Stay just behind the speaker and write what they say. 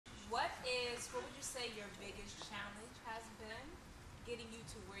Sis, what would you say your biggest challenge has been getting you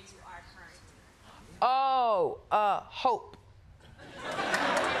to where you are currently? Oh, hope.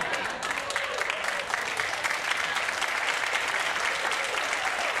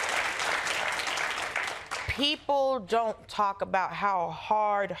 People don't talk about how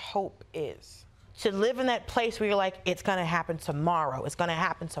hard hope is. To live in that place where you're like, it's gonna happen tomorrow, it's gonna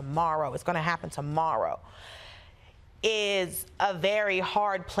happen tomorrow, it's gonna happen tomorrow, is a very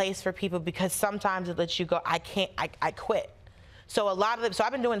hard place for people because sometimes it lets you go, I quit. So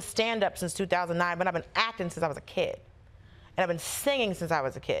I've been doing stand-up since 2009, but I've been acting since I was a kid. And I've been singing since I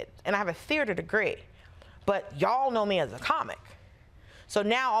was a kid. And I have a theater degree. But y'all know me as a comic. So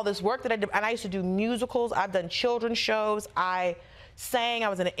now all this work that I do, and I used to do musicals, I've done children's shows, I sang, I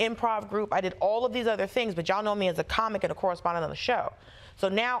was in an improv group, I did all of these other things, but y'all know me as a comic and a correspondent on the show. So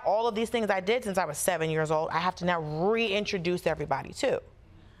now all of these things I did since I was 7 years old, I have to now reintroduce everybody to.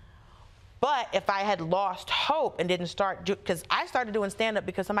 But if I had lost hope and didn't start, because I started doing stand-up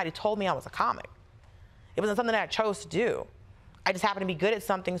because somebody told me I was a comic. It wasn't something that I chose to do. I just happened to be good at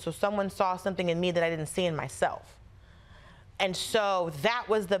something, so someone saw something in me that I didn't see in myself. And so that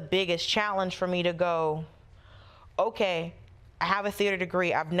was the biggest challenge for me to go, okay, I have a theater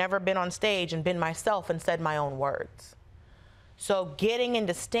degree. I've never been on stage and been myself and said my own words. So getting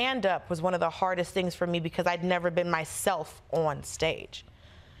into stand-up was one of the hardest things for me because I'd never been myself on stage.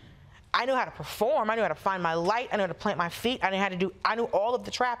 I knew how to perform. I knew how to find my light. I knew how to plant my feet. I knew all of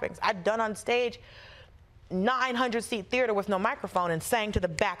the trappings. I'd done on stage 900-seat theater with no microphone and sang to the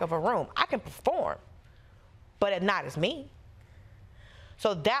back of a room. I can perform, but not as me.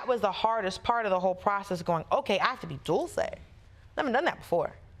 So that was the hardest part of the whole process, going, okay, I have to be Dulce. I haven't done that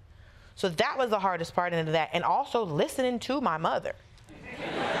before. So that was the hardest part into that, and also listening to my mother.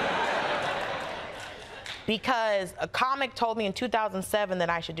 Because a comic told me in 2007 that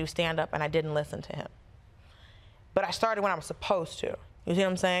I should do stand-up, and I didn't listen to him. But I started when I was supposed to. You see what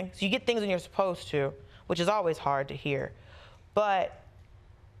I'm saying? So you get things when you're supposed to, which is always hard to hear. But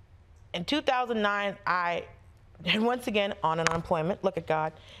in 2009, and once again, on unemployment, look at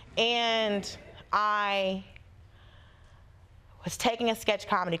God, and I was taking a sketch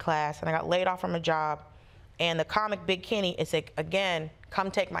comedy class, and I got laid off from a job, and the comic Big Kenny is like, again, come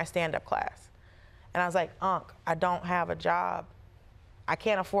take my stand-up class. And I was like, Unc, I don't have a job. I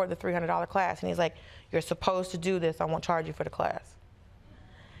can't afford the $300 class. And he's like, you're supposed to do this. I won't charge you for the class.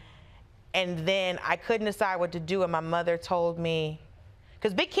 And then I couldn't decide what to do, and my mother told me,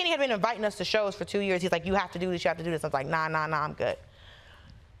 because Big Kenny had been inviting us to shows for 2 years. He's like, you have to do this, you have to do this. I was like, nah, I'm good.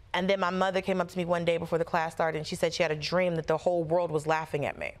 And then my mother came up to me one day before the class started, and she said she had a dream that the whole world was laughing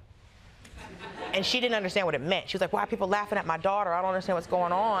at me. And she didn't understand what it meant. She was like, why are people laughing at my daughter? I don't understand what's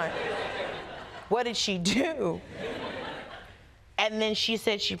going on. What did she do? And then she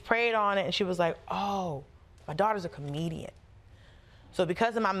said she prayed on it, and she was like, oh, my daughter's a comedian. So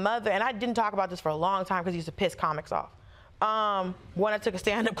because of my mother, and I didn't talk about this for a long time because he used to piss comics off. When I took a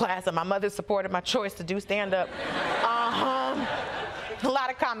stand-up class, and my mother supported my choice to do stand-up. A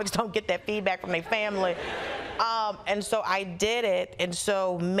lot of comics don't get that feedback from their family. And so I did it, and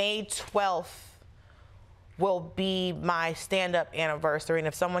so May 12th will be my stand-up anniversary, and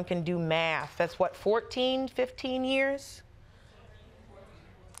if someone can do math, that's what, 14, 15 years?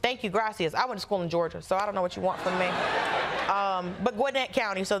 Thank you, gracias. I went to school in Georgia, so I don't know what you want from me. But Gwinnett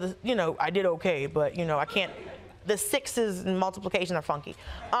County, so I did okay, but I can't, the sixes and multiplication are funky.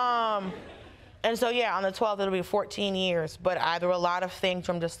 And so yeah, on the 12th, it'll be 14 years, but there were a lot of things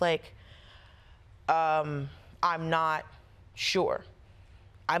from just like, I'm not sure.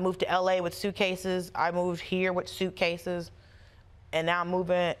 I moved to LA with suitcases. I moved here with suitcases, and now I'm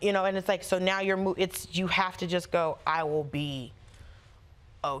moving, and it's like, so now you have to just go, I will be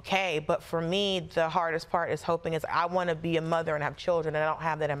okay. But for me, the hardest part is hoping is I want to be a mother and have children, and I don't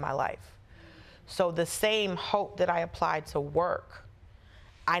have that in my life. So the same hope that I applied to work,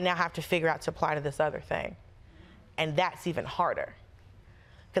 I now have to figure out to apply to this other thing. And that's even harder.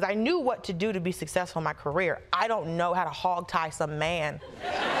 Because I knew what to do to be successful in my career. I don't know how to hog tie some man.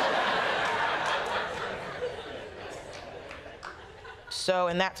 So,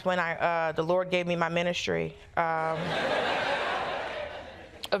 and that's when the Lord gave me my ministry of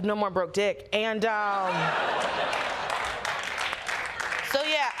No More Broke Dick. And so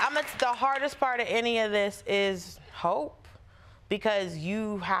yeah, the hardest part of any of this is hope, because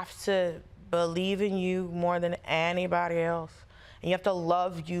you have to believe in you more than anybody else. And you have to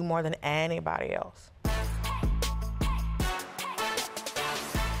love you more than anybody else.